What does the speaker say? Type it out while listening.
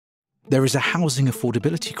There is a housing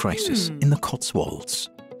affordability crisis in the Cotswolds.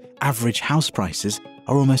 Average house prices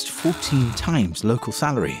are almost 14 times local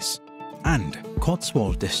salaries. And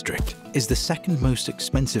Cotswold district is the second most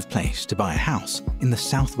expensive place to buy a house in the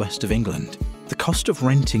southwest of England. The cost of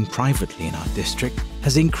renting privately in our district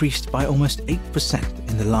has increased by almost 8%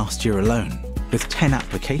 in the last year alone, with 10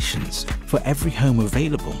 applications for every home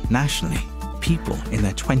available nationally. People in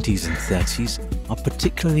their 20s and 30s are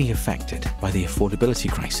particularly affected by the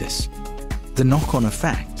affordability crisis. The knock-on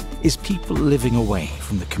effect is people living away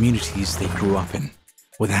from the communities they grew up in,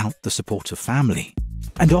 without the support of family,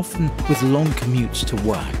 and often with long commutes to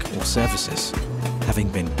work or services, having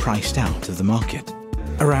been priced out of the market.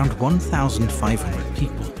 Around 1,500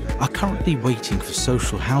 people are currently waiting for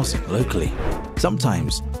social housing locally,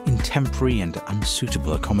 sometimes in temporary and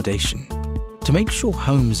unsuitable accommodation. To make sure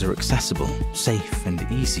homes are accessible, safe and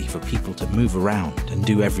easy for people to move around and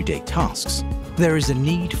do everyday tasks, there is a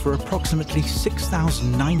need for approximately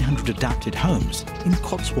 6,900 adapted homes in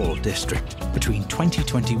Cotswold district between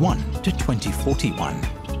 2021 to 2041.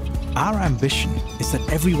 Our ambition is that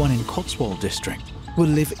everyone in Cotswold district will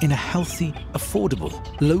live in a healthy, affordable,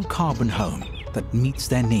 low-carbon home that meets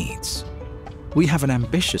their needs. We have an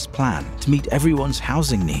ambitious plan to meet everyone's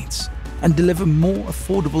housing needs and deliver more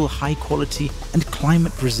affordable, high-quality and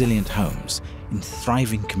climate-resilient homes in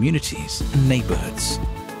thriving communities and neighbourhoods.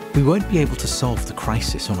 We won't be able to solve the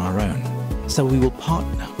crisis on our own, so we will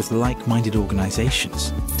partner with like-minded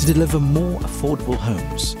organisations to deliver more affordable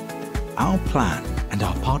homes. Our plan and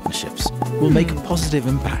our partnerships will make a positive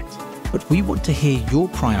impact, but we want to hear your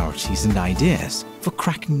priorities and ideas for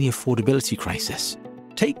cracking the affordability crisis.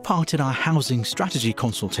 Take part in our Housing Strategy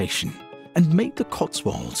Consultation and make the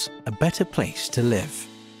Cotswolds a better place to live.